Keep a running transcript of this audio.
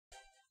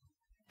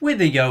With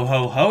a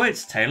yo-ho-ho,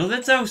 it's Taylor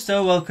the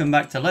Toaster. Welcome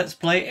back to Let's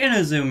Play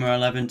Inazuma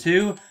 11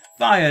 2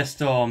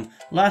 Firestorm.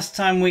 Last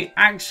time we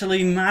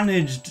actually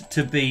managed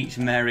to beat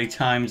Mary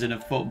Times in a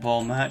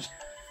football match.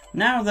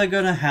 Now they're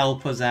gonna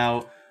help us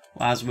out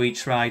as we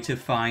try to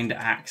find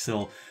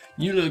Axel.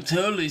 You look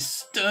totally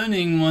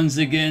stunning once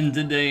again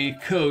today,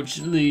 Coach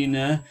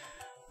Lena.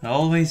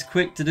 Always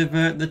quick to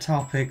divert the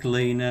topic,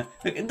 Lena.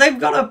 They've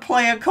got a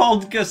player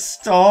called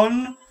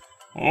Gaston.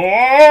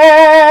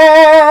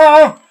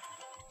 Oh!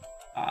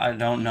 I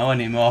don't know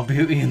any more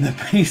Beauty and the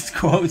Beast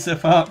quotes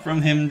apart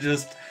from him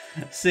just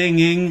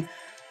singing.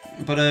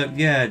 But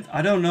yeah,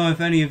 I don't know if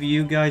any of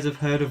you guys have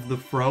heard of the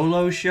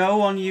Frollo Show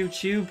on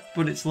YouTube,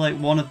 but it's like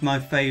one of my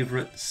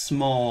favourite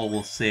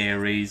small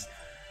series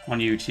on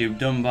YouTube,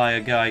 done by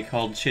a guy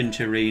called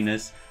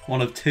Chincharinas,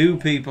 one of two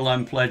people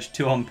I'm pledged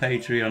to on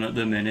Patreon at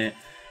the minute.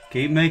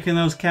 Keep making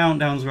those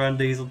countdowns,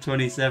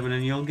 Randiesel27,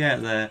 and you'll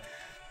get there.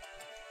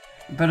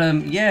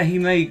 But yeah,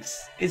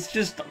 it's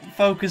just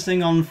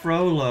focusing on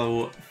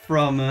Frollo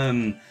from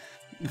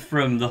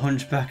The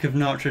Hunchback of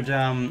Notre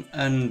Dame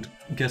and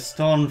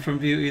Gaston from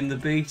Beauty and the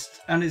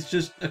Beast, and it's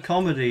just a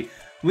comedy.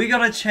 We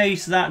gotta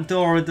chase that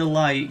Dora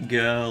Delight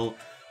girl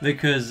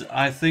because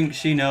I think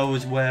she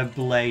knows where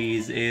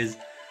Blaze is.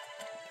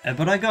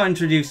 But I got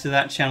introduced to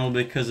that channel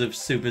because of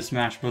Super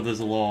Smash Bros.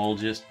 LOL,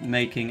 just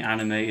making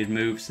animated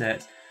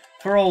movesets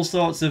for all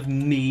sorts of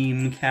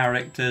meme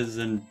characters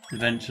and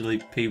eventually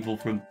people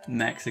from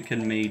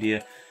Mexican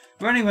media.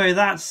 But anyway,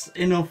 that's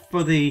enough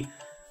for the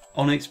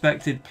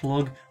unexpected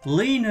plug.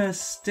 Lena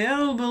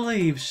still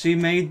believes she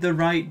made the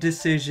right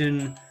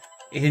decision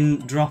in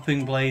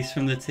dropping Blaze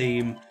from the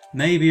team.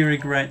 Maybe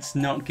regrets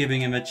not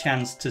giving him a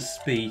chance to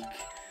speak.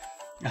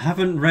 I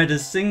haven't read a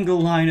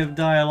single line of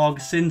dialogue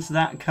since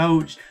that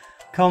coach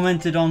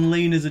commented on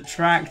Lena's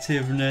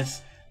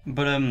attractiveness,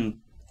 but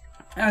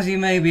as you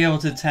may be able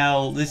to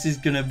tell, this is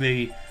going to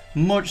be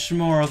much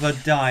more of a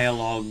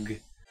dialogue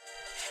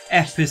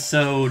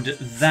episode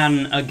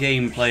than a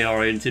gameplay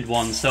oriented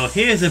one. So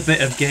here's a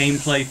bit of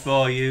gameplay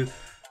for you.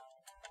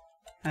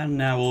 And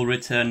now we'll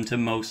return to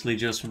mostly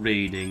just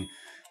reading.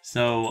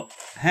 So,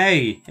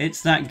 hey,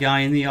 it's that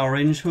guy in the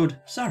orange hood.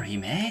 Sorry,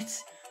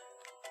 mate.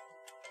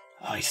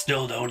 I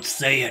still don't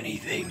say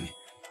anything.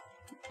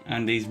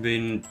 And he's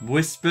been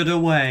whispered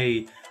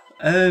away.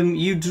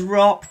 You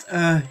dropped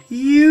a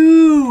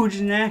huge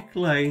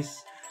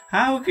necklace.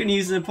 How can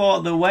you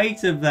support the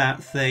weight of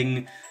that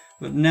thing?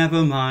 But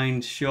never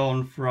mind,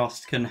 Sean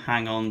Frost can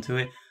hang on to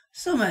it.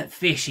 Something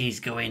fishy's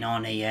going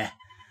on here.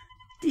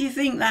 Do you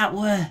think that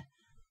were...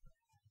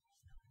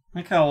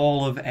 Like how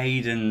all of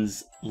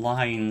Aiden's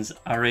lines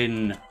are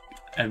in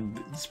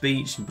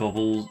speech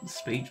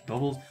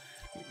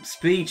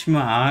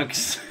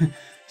marks.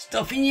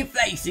 Stuff in your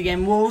face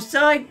again,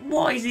 Warside.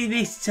 What is it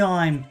this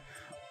time?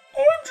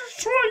 I'm just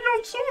trying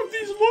out some of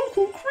these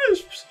local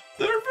crisps.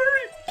 They're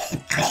very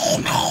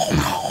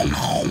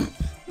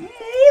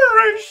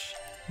Moorish.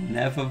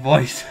 Never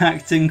voice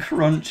acting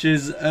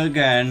crunches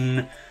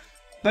again.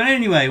 But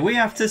anyway, we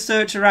have to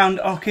search around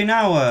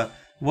Okinawa.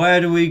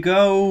 Where do we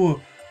go?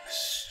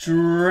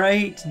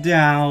 Straight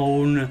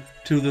down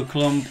to the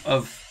clump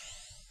of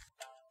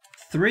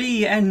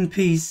 3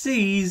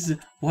 NPCs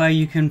where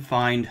you can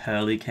find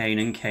Hurricane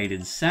and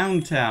Caden's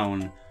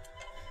Soundtown.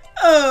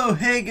 Oh,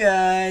 hey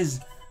guys!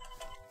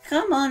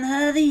 Come on,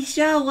 Hurley,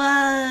 show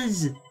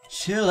us!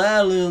 Chill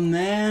out, little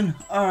man.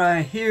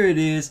 Alright, here it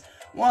is.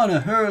 One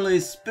of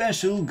Hurley's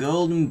special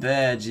golden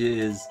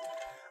badges.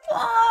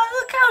 Oh,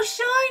 look how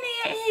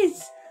shiny it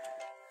is!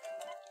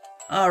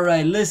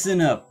 Alright, listen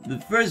up. The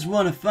first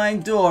one to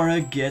find Dora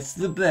gets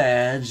the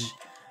badge.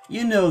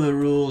 You know the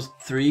rules.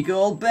 3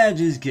 gold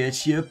badges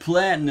gets you a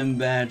platinum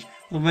badge.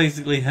 Well,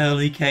 basically,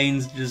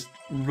 Hurricane's just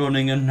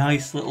running a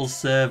nice little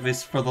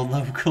service for the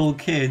local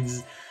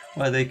kids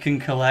where they can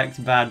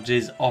collect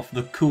badges off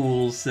the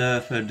cool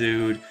surfer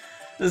dude.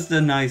 Just a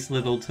nice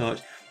little touch.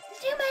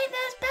 Did you make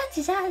those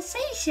badges out of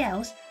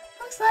seashells?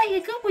 Looks like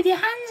you're good with your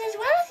hands as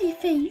well as your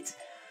feet.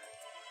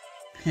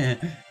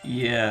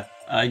 Yeah,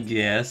 I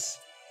guess.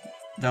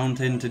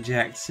 Don't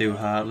interject, Sue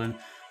Hartland.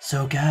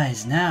 So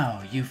guys,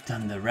 now you've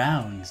done the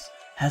rounds.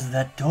 Has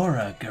that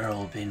Dora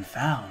girl been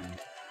found?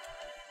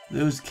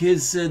 Those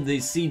kids said they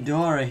see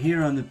Dora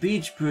here on the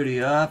beach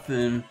pretty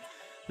often.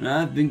 And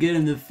I've been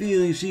getting the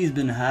feeling she's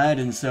been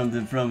hiding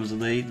something from us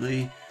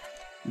lately.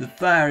 The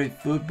fiery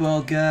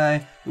football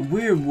guy, the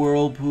weird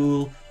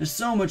whirlpool, there's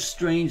so much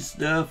strange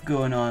stuff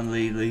going on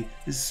lately.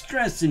 It's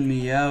stressing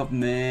me out,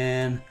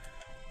 man.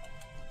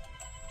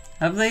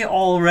 Have they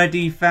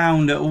already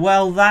found it?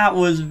 Well, that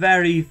was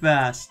very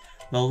fast.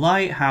 The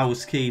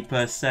lighthouse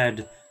keeper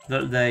said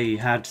that they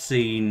had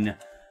seen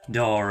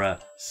Dora.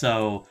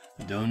 So,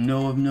 don't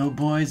know of no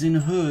boys in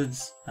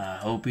hoods. I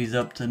hope he's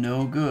up to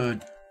no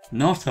good.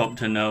 Not up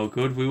to no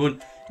good. We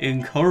wouldn't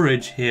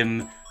encourage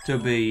him to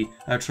be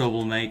a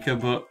troublemaker,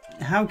 but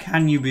how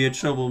can you be a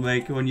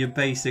troublemaker when you're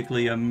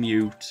basically a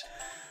mute?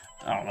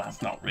 Oh,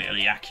 that's not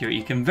really accurate.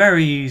 You can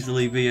very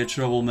easily be a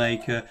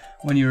troublemaker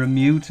when you're a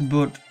mute,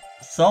 but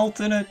Salt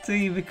in her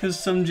tea because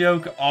some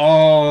joke.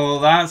 Oh,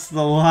 that's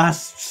the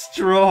last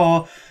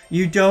straw.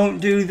 You don't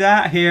do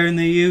that here in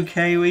the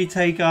UK. We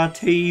take our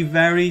tea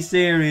very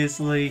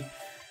seriously.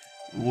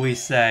 We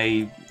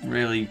say,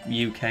 really,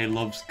 UK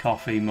loves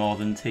coffee more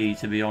than tea,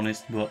 to be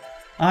honest, but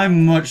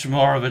I'm much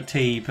more of a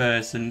tea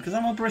person because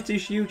I'm a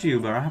British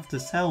YouTuber. I have to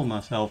sell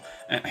myself.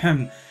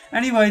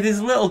 Anyway, this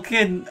little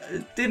kid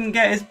didn't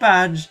get his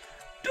badge.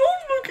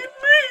 Don't look at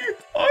me!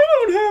 I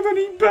don't have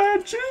any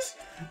badges!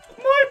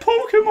 My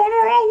Pokemon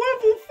are all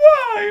level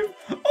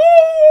 5!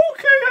 Oh,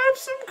 okay, have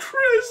some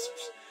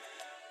crisps!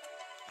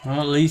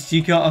 Well, at least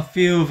you got a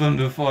few of them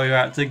before you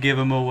had to give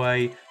them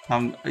away.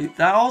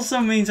 That also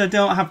means I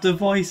don't have to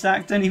voice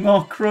act any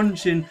more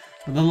crunching.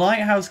 But the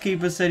lighthouse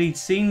keeper said he'd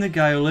seen the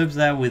guy who lives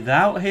there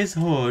without his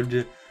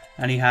hood.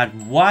 And he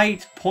had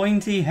white,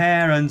 pointy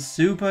hair and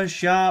super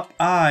sharp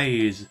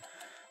eyes.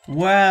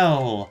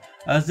 Well,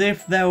 as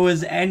if there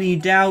was any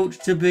doubt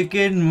to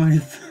begin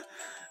with.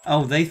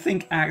 Oh, they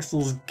think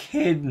Axel's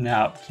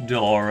kidnapped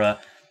Dora.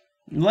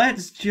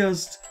 Let's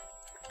just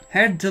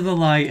head to the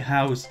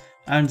lighthouse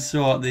and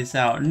sort this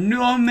out.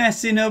 No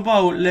messing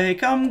about,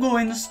 like, I'm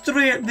going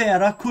straight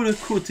there. I could have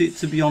cut it,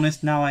 to be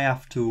honest, now I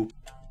have to.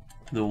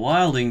 The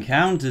wild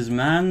encounters,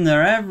 man,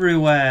 they're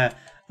everywhere.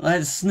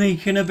 Let's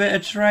sneak in a bit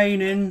of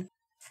training.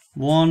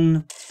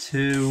 1,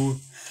 2,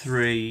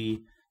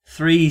 3.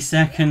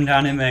 3-second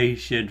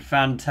animation.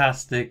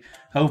 Fantastic.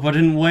 Hope I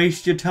didn't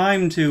waste your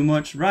time too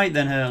much. Right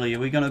then, Hurley, are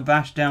we going to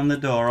bash down the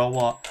door or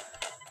what?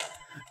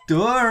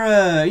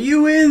 Dora,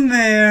 you in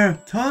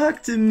there?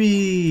 Talk to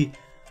me.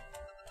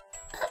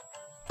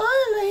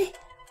 Hurley.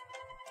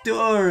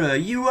 Dora,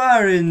 you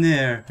are in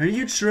there. Are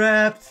you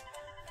trapped?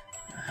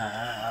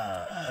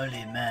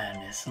 Early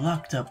man, it's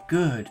locked up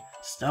good.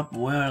 Stop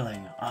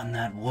whirling on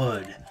that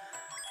wood.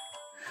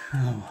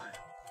 Oh,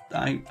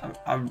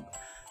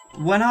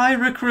 when I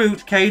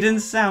recruit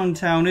Cadence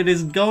Soundtown, it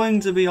is going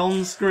to be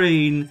on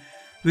screen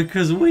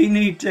because we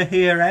need to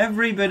hear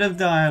every bit of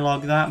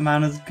dialogue that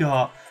man has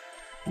got.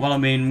 Well, I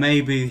mean,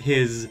 maybe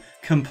his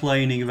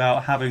complaining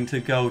about having to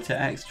go to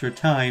extra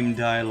time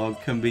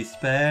dialogue can be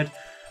spared,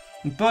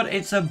 but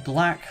it's a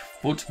black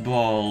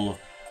football.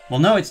 Well,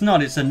 no, it's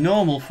not. It's a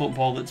normal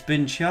football that's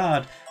been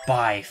charred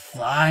by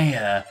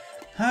fire.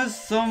 Has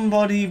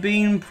somebody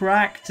been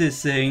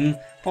practicing,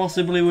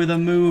 possibly with a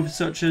move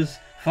such as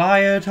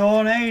Fire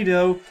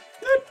Tornado?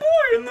 That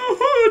boy in the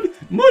hood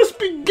must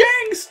be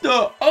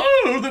gangster!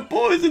 Oh, the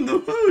boy's in the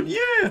hood,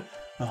 yeah!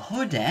 The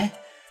hood, eh?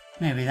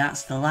 Maybe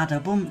that's the lad I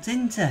bumped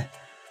into.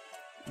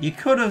 You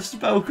could have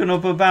spoken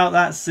up about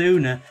that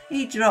sooner.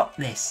 He dropped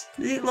this.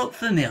 Does it look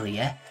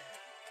familiar?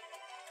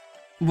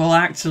 Well,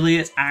 actually,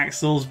 it's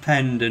Axel's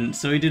pendant,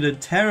 so he did a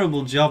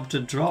terrible job to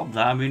drop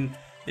that. I mean,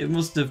 it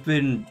must have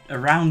been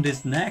around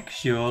his neck,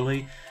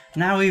 surely.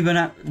 Now even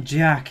at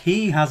Jack,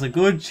 he has a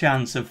good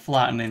chance of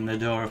flattening the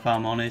door, if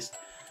I'm honest.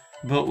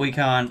 But we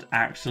can't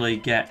actually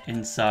get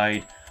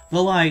inside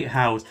the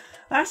lighthouse.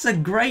 That's a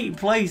great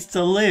place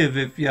to live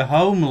if you're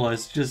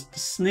homeless. Just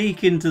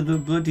sneak into the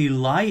bloody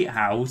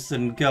lighthouse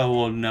and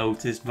go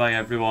unnoticed by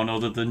everyone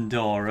other than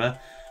Dora.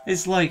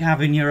 It's like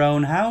having your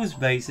own house,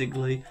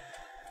 basically.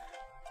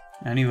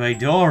 Anyway,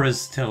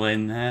 Dora's still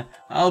in there.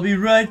 I'll be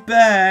right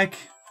back.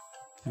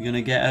 I'm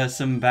gonna get her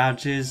some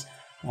badges.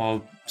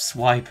 Or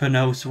swipe or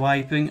no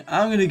swiping.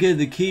 I'm gonna get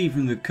the key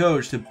from the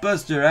coach to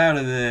bust her out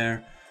of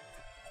there.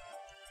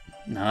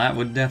 Now that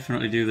would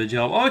definitely do the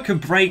job. Oh, I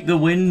could break the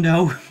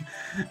window.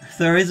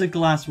 There is a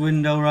glass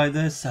window right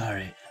there.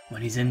 Sorry,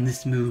 when he's in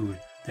this mood,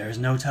 there is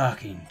no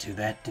talking to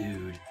that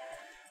dude.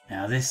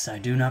 Now this I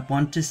do not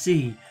want to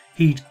see.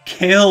 He'd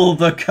kill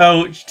the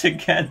coach to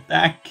get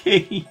that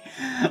key.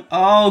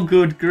 Oh,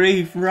 good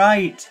grief,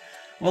 right.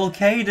 Well,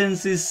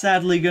 Cadence is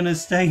sadly gonna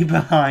stay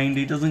behind.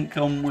 He doesn't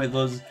come with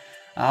us.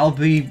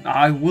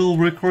 I will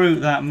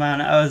recruit that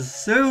man as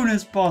soon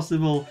as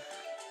possible.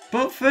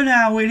 But for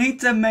now, we need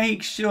to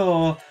make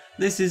sure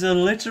this is a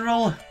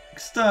literal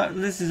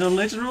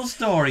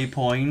story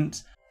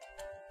point.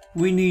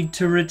 We need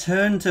to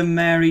return to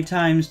Mary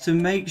Times to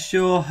make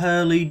sure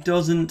Hurley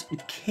doesn't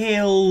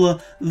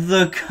kill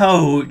the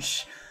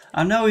coach.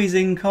 I know he's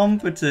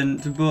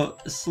incompetent,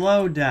 but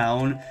slow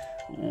down.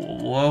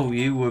 Whoa,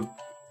 you were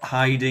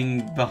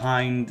hiding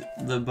behind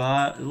the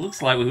bar. It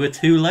looks like we were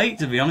too late,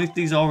 to be honest.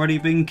 He's already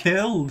been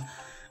killed.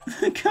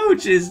 The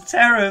coach is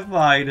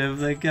terrified of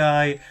the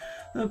guy.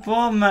 The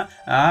poor man.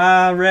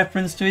 Ah,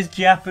 reference to his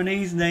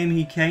Japanese name.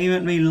 He came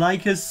at me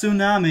like a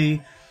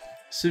tsunami.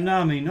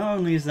 Tsunami, not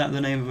only is that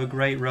the name of a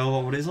great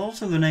robot, but it's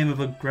also the name of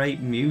a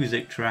great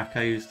music track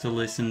I used to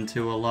listen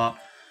to a lot.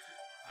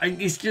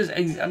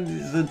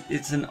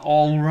 It's an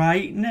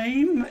alright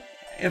name,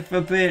 if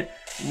a bit,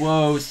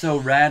 whoa, so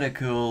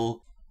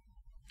radical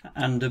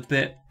and a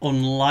bit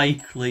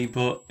unlikely,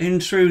 but in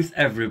truth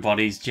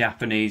everybody's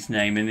Japanese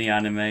name in the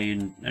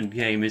anime and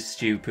game is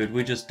stupid.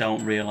 We just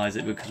don't realise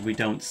it because we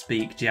don't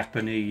speak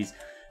Japanese,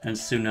 and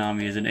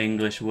tsunami is an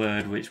English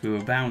word which we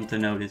were bound to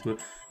notice. But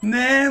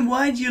man,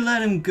 why'd you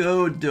let him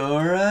go,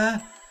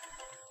 Dora?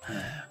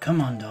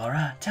 Come on,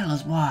 Dora, tell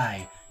us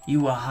why. you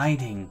were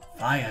hiding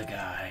Fire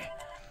Guy.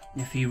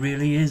 If he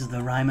really is the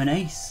Raimon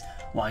Ace,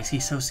 why is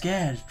he so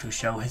scared to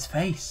show his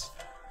face?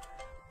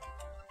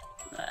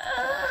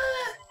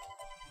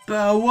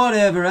 But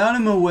whatever, out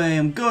of my way,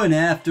 I'm going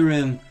after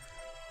him.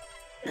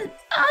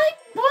 I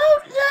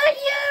won't let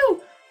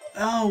you!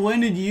 Oh, when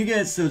did you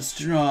get so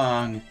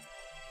strong?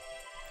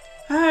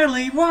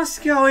 Harley, what's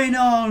going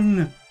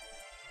on?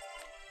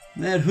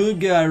 That hood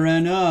guy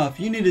ran off.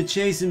 You need to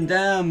chase him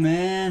down,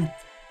 man.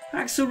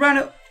 Axel ran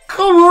up.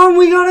 Come on,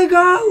 we gotta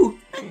go!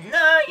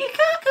 No, you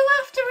can't go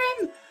after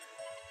him!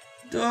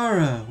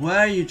 Dora, why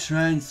are you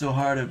trying so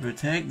hard to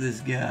protect this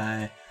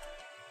guy?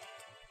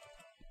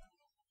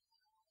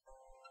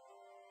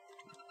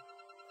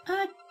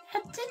 I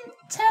didn't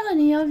tell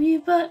any of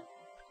you, but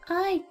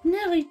I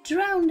nearly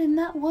drowned in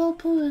that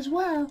whirlpool as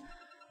well.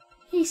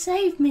 He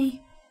saved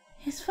me.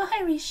 His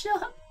fiery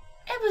shot.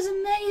 It was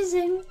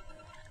amazing.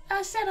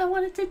 I said I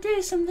wanted to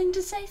do something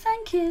to say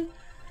thank you.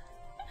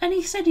 And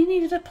he said he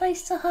needed a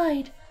place to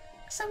hide.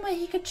 Somewhere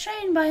he could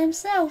train by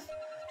himself.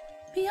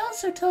 He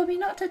also told me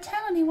not to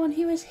tell anyone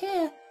he was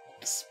here.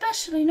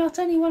 Especially not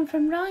anyone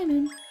from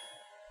Raimon.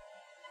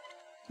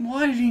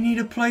 Why did he need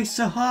a place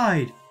to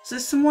hide? Is there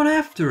someone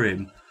after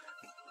him?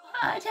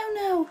 I don't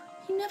know.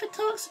 He never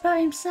talks about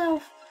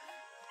himself.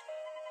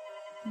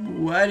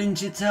 Why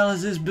didn't you tell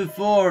us this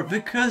before?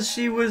 Because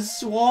she was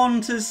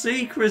sworn to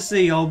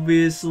secrecy,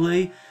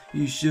 obviously.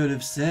 You should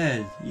have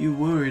said. You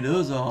worried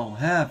us all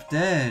half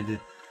dead.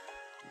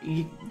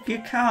 You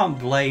can't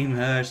blame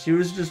her. She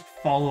was just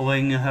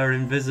following her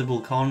invisible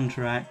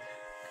contract.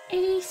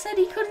 He said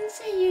he couldn't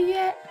see you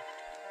yet.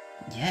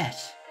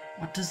 Yet?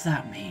 What does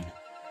that mean?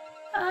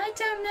 I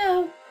don't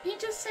know. He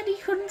just said he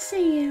couldn't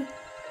see you.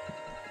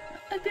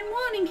 I've been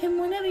warning him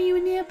whenever you were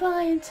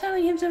nearby and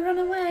telling him to run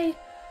away.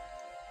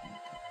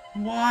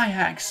 Why,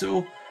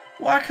 Axel?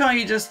 Why can't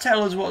you just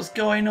tell us what's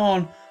going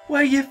on?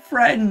 We're your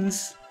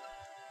friends.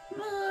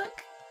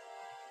 Look.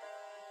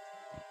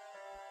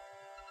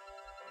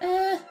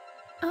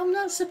 I'm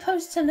not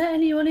supposed to let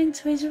anyone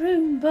into his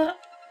room, but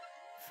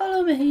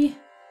follow me.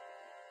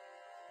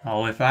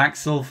 Oh, if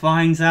Axel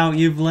finds out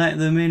you've let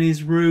them in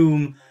his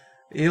room,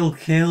 he'll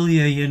kill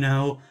you, you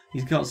know.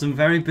 He's got some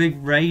very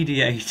big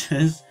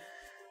radiators.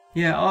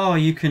 Yeah, oh,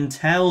 you can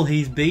tell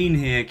he's been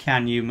here,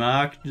 can you,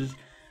 Mark?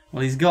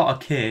 Well, he's got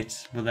a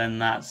kit, but then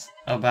that's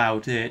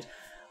about it.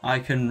 I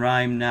can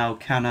rhyme now,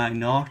 can I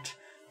not?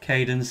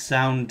 Cadence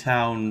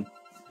Soundtown,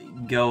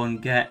 go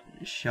and get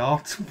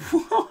shot.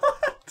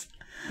 What?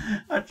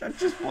 I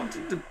just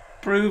wanted to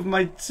prove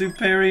my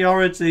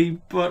superiority,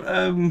 but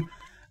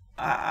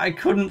I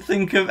couldn't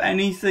think of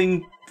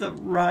anything that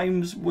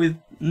rhymes with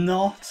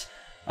not.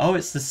 Oh,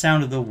 it's the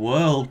sound of the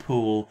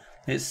whirlpool.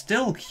 It's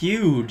still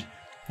cued.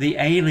 The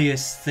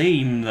alias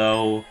theme,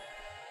 though.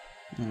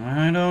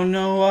 I don't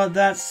know what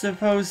that's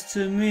supposed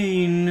to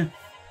mean.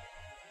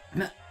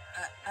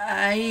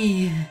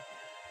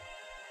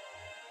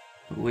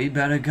 We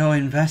better go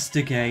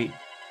investigate.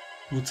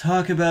 We'll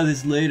talk about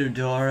this later,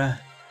 Dora.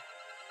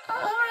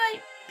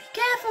 Alright, be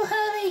careful,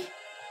 Hurley.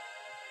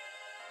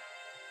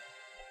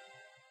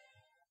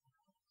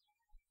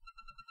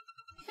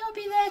 He'll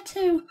be there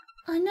too.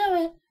 I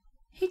know it.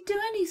 He'd do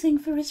anything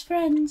for his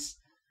friends.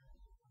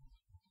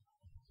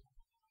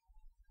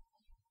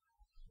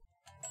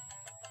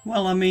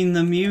 Well, I mean,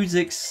 the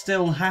music's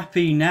still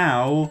happy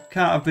now.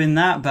 Can't have been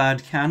that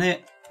bad, can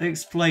it?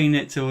 Explain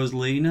it to us,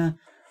 Lena.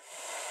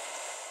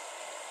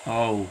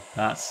 Oh,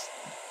 that's...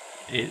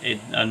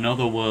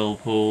 another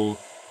whirlpool.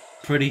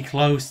 Pretty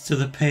close to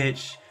the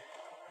pitch.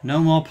 No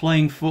more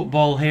playing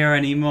football here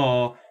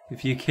anymore.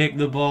 If you kick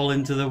the ball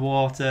into the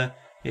water,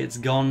 it's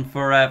gone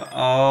forever.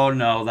 Oh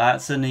no,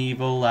 that's an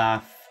evil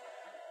laugh.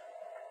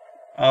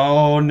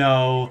 Oh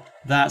no,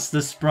 that's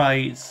the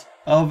sprites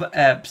of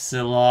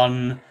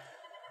Epsilon.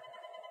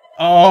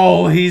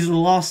 Oh, he's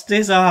lost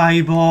his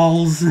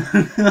eyeballs.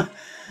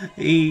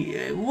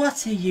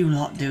 What are you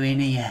lot doing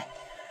here?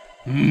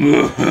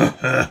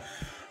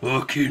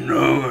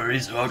 Okinawa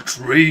is our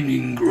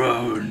training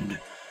ground.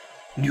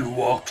 You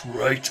walked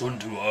right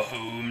onto our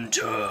home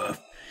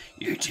turf.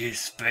 It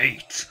is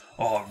fate.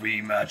 Our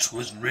rematch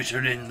was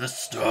written in the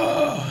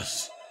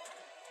stars.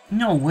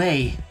 No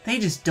way. They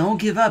just don't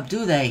give up,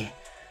 do they?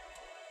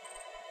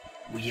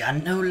 We are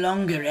no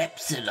longer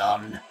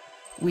Epsilon.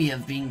 We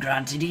have been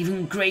granted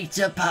even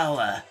greater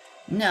power.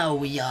 Now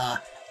we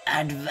are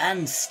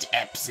Advanced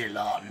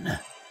Epsilon.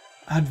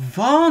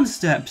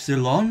 Advanced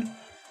Epsilon?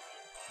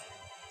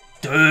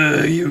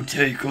 Dare you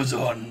take us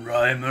on,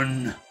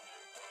 Raimon?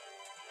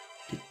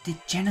 Did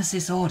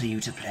Genesis order you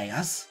to play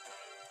us?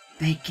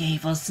 They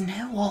gave us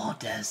no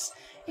orders.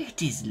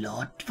 It is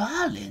Lord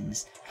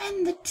Dvalin's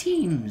and the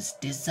team's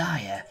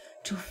desire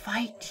to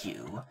fight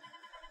you.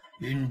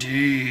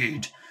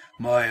 Indeed.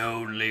 My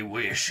only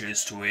wish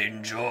is to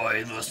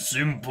enjoy the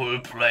simple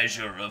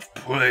pleasure of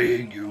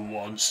playing you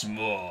once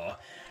more,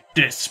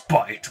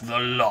 despite the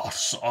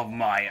loss of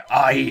my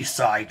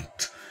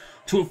eyesight.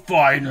 To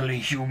finally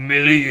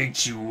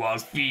humiliate you while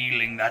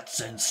feeling that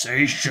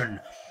sensation.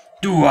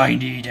 Do I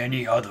need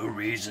any other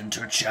reason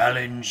to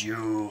challenge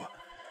you?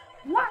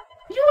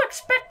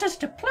 expect us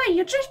to play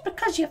you just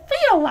because you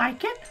feel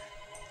like it.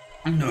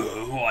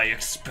 No, I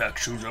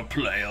expect you to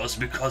play us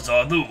because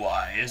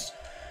otherwise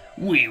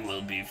we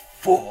will be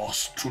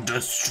forced to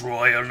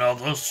destroy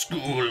another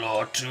school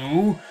or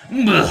two.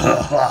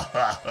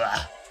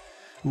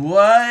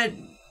 What?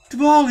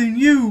 Darling,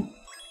 you...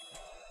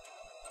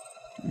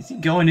 Is he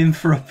going in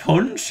for a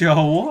punch or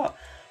what?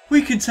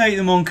 We can take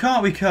them on,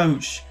 can't we,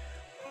 Coach?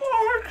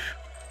 Mark!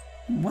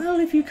 Well,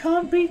 if you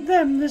can't beat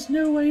them, there's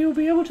no way you'll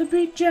be able to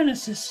beat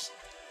Genesis.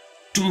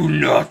 Do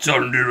not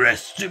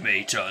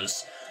underestimate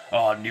us.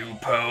 Our new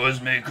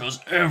powers make us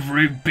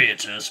every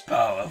bit as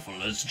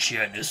powerful as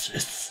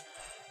Genesis.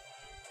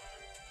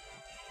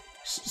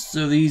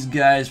 So these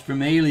guys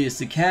from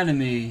Alias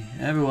Academy,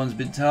 everyone's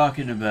been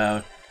talking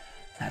about.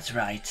 That's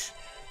right.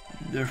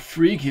 They're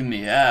freaking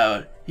me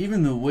out.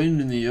 Even the wind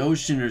and the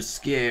ocean are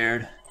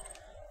scared.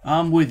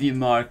 I'm with you,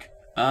 Mark.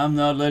 I'm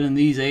not letting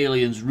these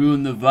aliens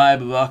ruin the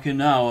vibe of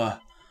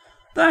Okinawa.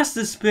 That's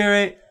the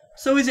spirit.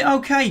 So is it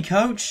okay,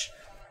 Coach?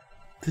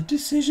 The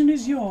decision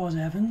is yours,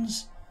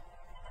 Evans.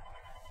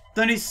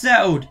 Then it's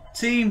settled.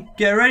 Team,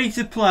 get ready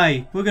to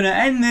play. We're going to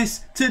end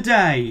this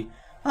today.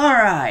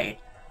 Alright.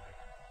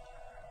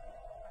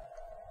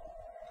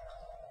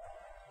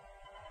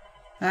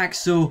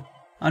 Axel,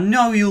 I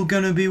know you're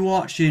going to be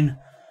watching.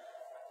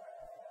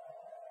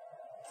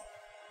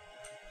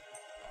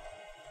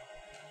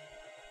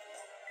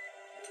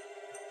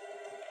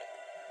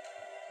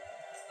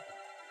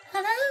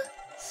 Hello?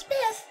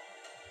 Smith?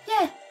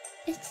 Yeah,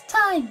 it's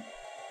time.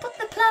 Put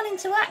the plan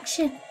into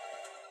action.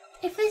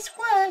 If this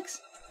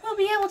works, we'll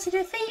be able to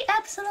defeat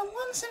Epsilon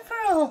once and for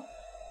all.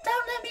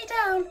 Don't let me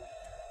down.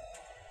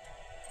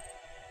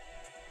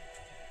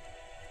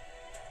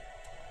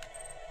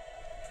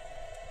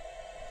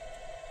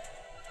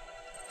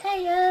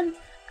 Hey,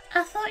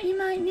 I thought you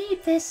might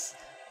need this.